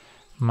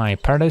my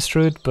Paradise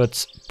Druid,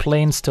 but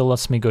plain still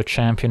lets me go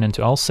champion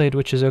into Alseid,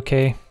 which is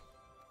okay.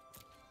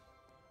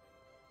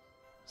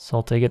 So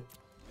I'll take it.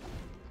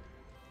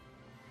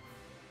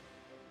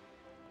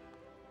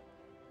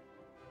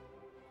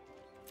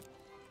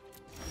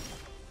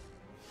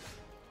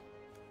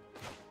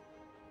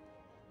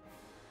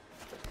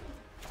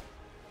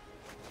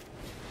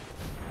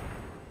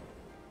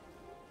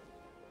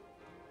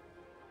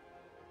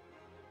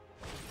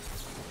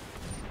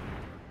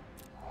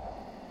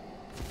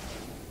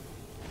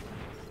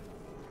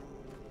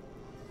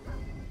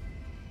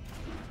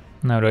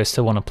 Now, do I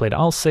still want to play the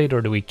Alseid,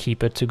 or do we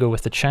keep it to go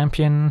with the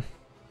champion?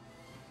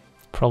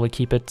 Probably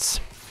keep it.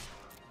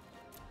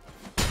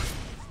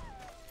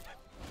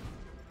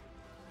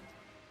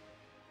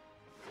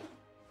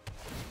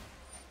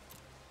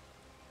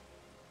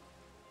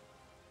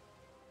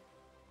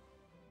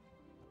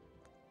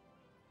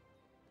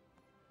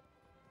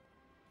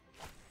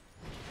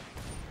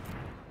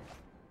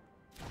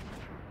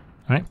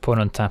 Alright,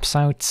 opponent taps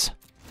out.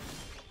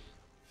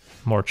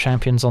 More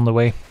champions on the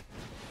way.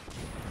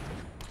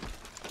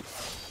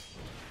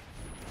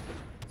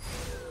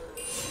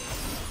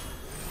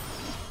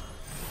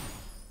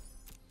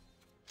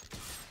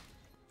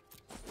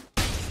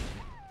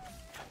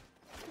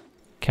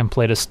 Can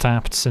play this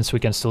tapped, since we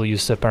can still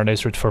use the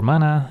Paradise Root for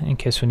mana, in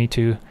case we need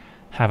to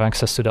have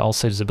access to the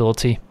Alseid's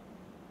ability.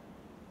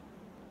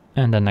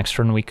 And then next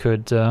turn we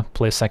could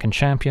play a second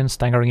champion,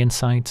 staggering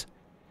inside,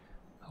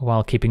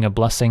 while keeping a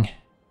blessing.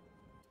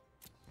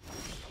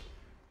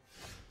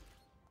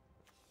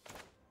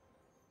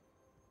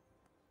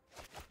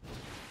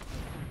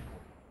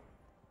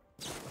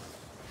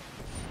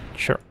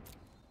 Sure.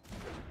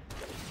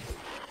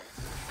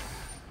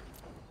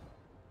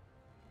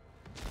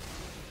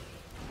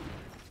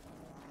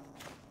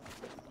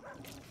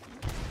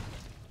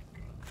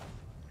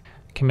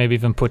 Can maybe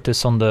even put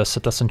this on the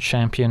Citizen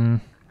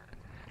Champion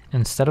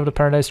instead of the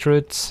Paradise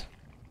Druids.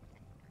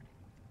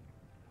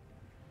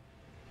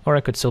 Or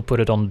I could still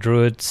put it on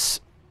Druids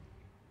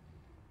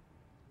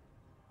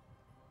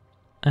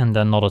and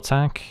then not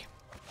attack.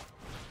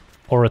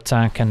 Or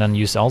attack and then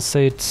use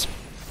Alseid.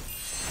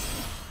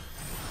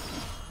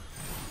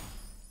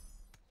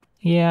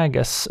 Yeah, I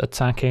guess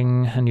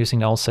attacking and using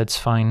the Alseid's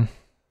fine.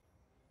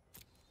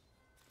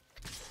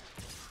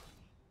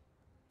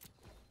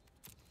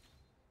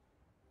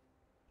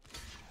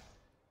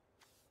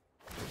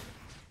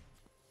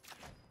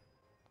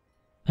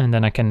 And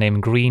then I can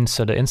name green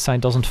so the inside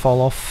doesn't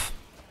fall off.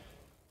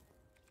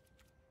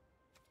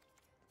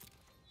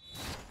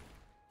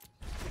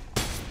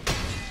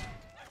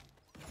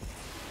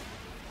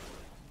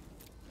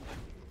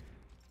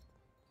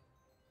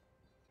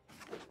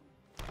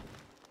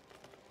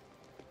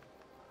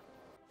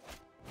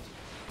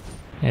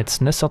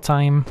 It's Nissa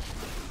time. Together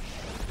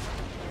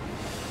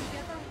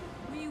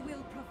we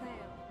will prevail.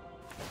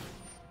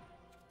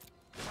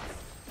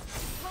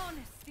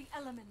 Harness the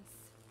elements.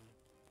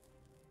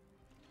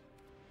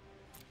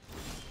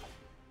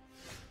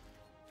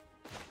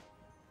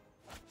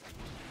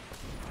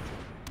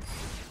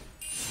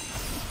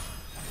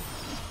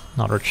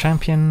 Another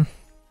champion.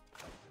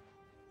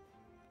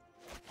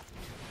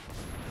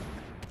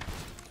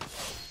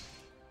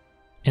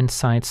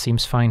 Inside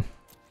seems fine.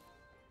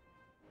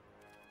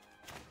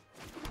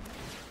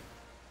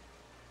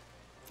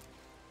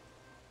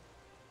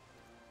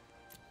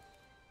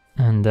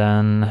 And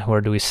then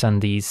where do we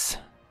send these?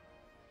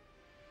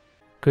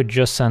 Could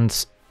just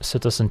send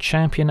Citizen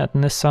Champion at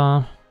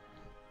Nissa.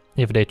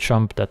 If they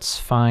chump, that's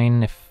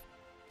fine. If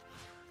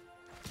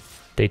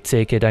they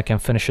take it, I can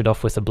finish it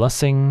off with a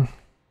blessing.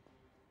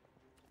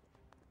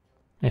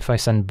 If I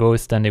send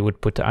both, then they would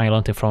put the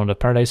island in front of the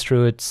Paradise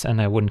Druids,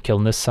 and I wouldn't kill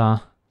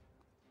Nissa.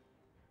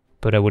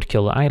 But I would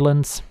kill the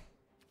islands.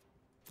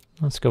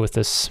 Let's go with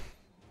this.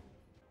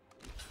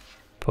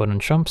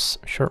 Opponent chumps,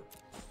 sure.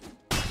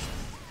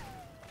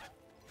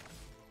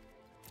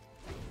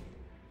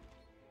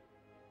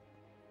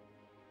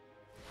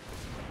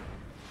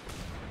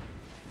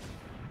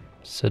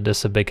 So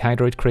this a big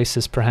Hydroid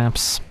Crisis,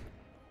 perhaps.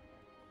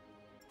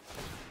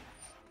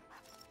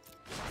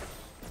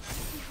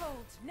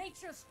 Behold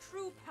nature's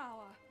true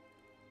power.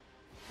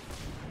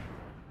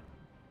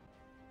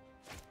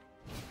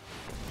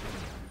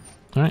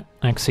 Alright,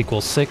 X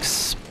equals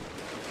 6.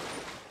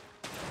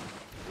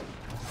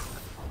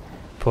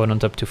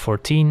 Opponent up to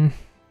 14.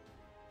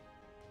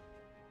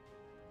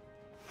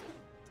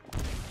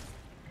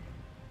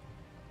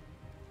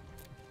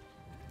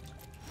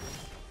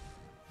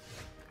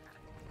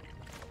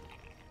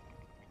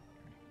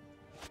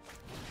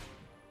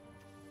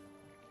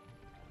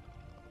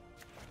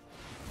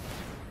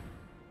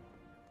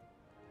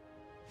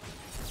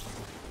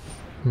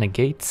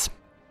 Negates.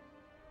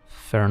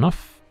 Fair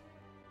enough.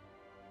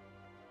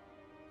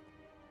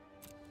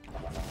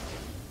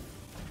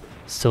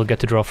 Still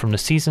get to draw from the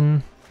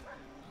season.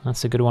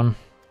 That's a good one.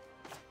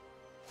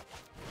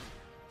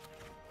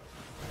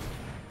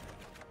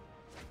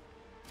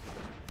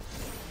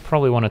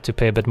 Probably wanted to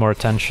pay a bit more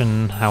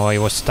attention how I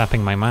was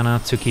tapping my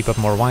mana to keep up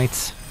more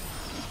whites.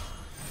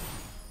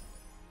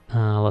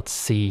 Let's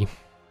see.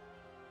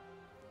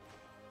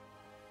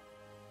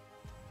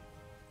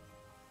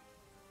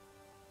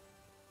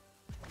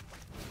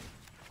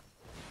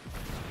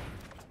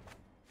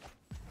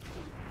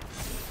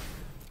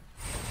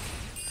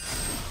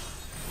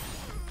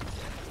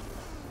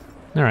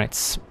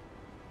 Alright.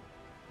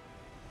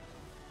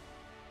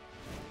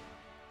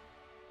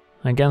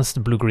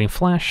 Against blue-green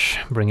flash,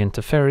 bring in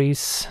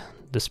Teferis,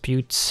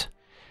 disputes,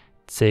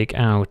 take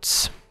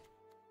out.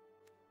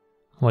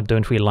 What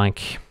don't we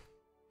like?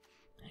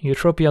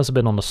 Eutropia's a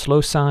bit on the slow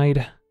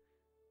side.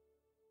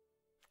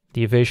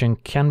 The evasion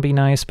can be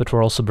nice, but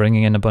we're also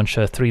bringing in a bunch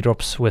of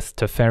 3-drops with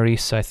Teferi,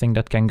 so I think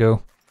that can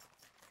go.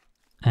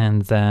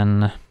 And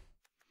then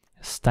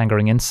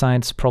Staggering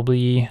Inside's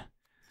probably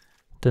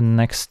the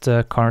next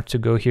card to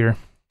go here,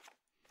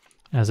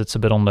 as it's a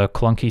bit on the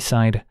clunky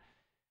side.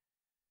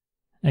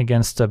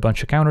 Against a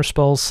bunch of counter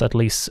spells, at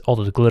least all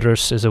the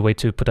glitters is a way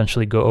to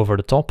potentially go over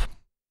the top.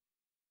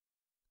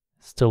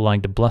 Still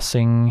like the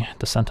Blessing,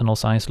 the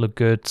Sentinel's Eyes look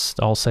good,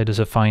 the Allsight is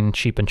a fine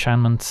cheap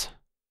enchantment.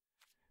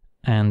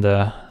 And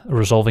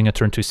resolving a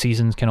turn 2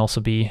 season can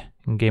also be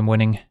game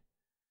winning.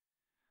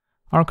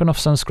 Archon of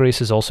Sun's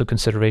Grace is also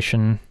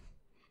consideration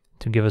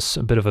to give us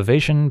a bit of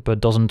evasion,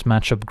 but doesn't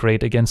match up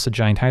great against the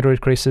Giant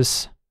Hydroid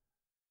Crisis.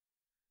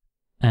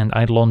 And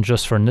Eidolon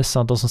just for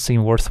Nissa doesn't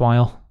seem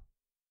worthwhile.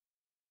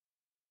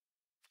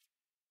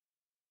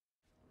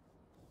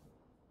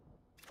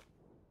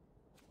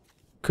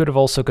 Could have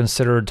also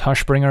considered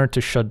Hushbringer to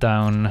shut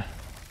down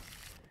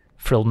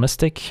Frilled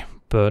Mystic,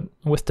 but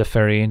with the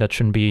Fairy that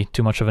shouldn't be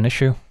too much of an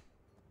issue.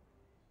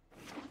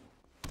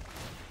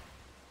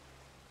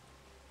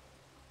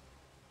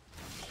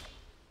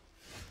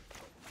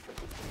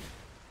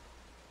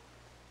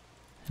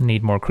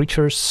 Need more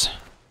creatures.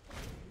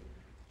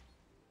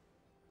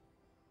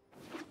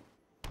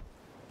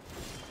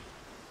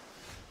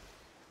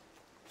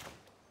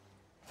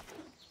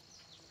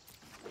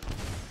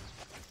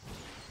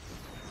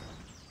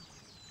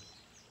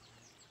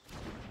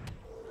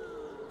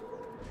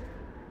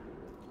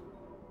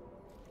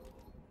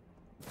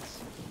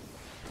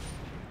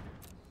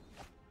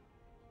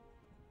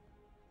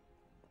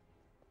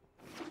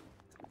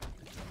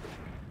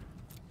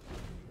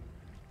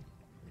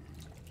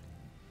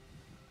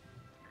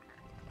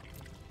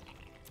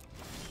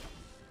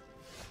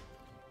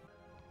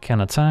 Can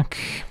attack.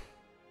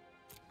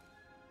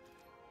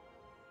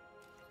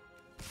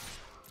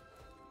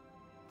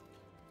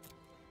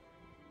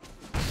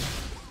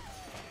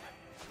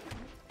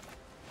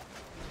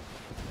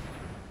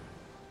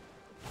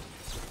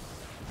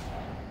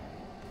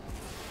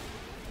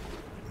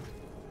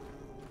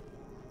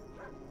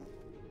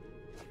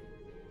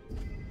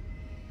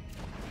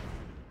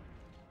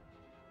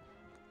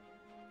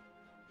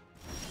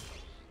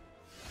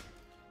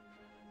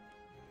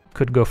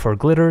 Could go for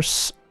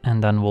glitters,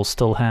 and then we'll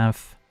still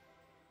have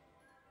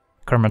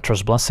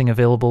Karmatra's Blessing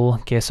available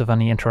in case of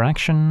any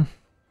interaction.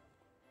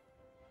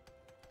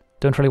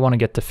 Don't really want to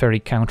get the Fairy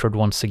countered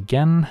once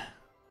again.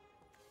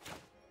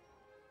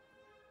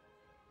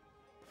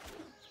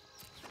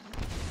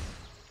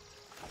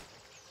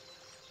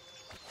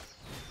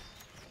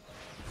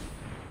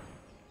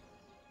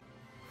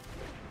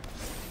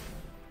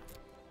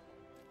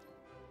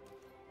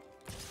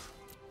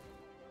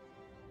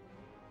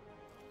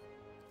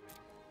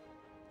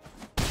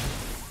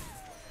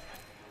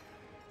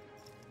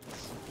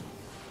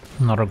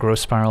 Another Growth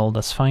Spiral,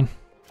 that's fine.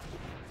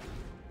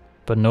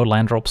 But no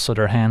land drops, so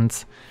their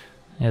hand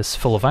is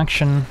full of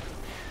action.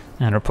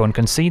 And our opponent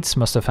concedes,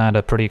 must have had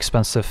a pretty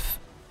expensive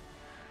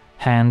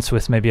hand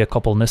with maybe a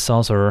couple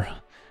Nissas or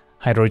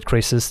Hydroid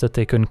Crisis that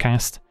they couldn't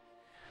cast.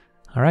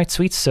 Alright,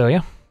 sweet, so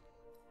yeah.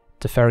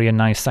 Teferi a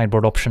nice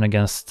sideboard option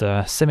against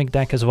Simic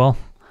deck as well,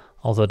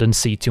 although I didn't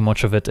see too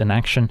much of it in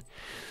action.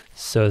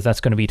 So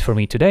that's going to be it for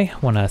me today.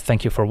 Wanna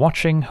thank you for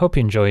watching, hope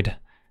you enjoyed,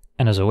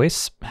 and as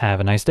always, have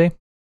a nice day.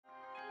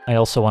 I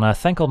also want to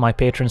thank all my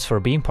patrons for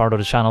being part of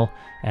the channel,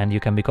 and you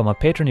can become a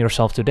patron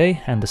yourself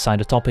today and decide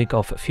the topic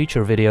of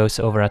future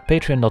videos over at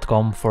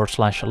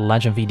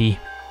patreon.com/LegenVD.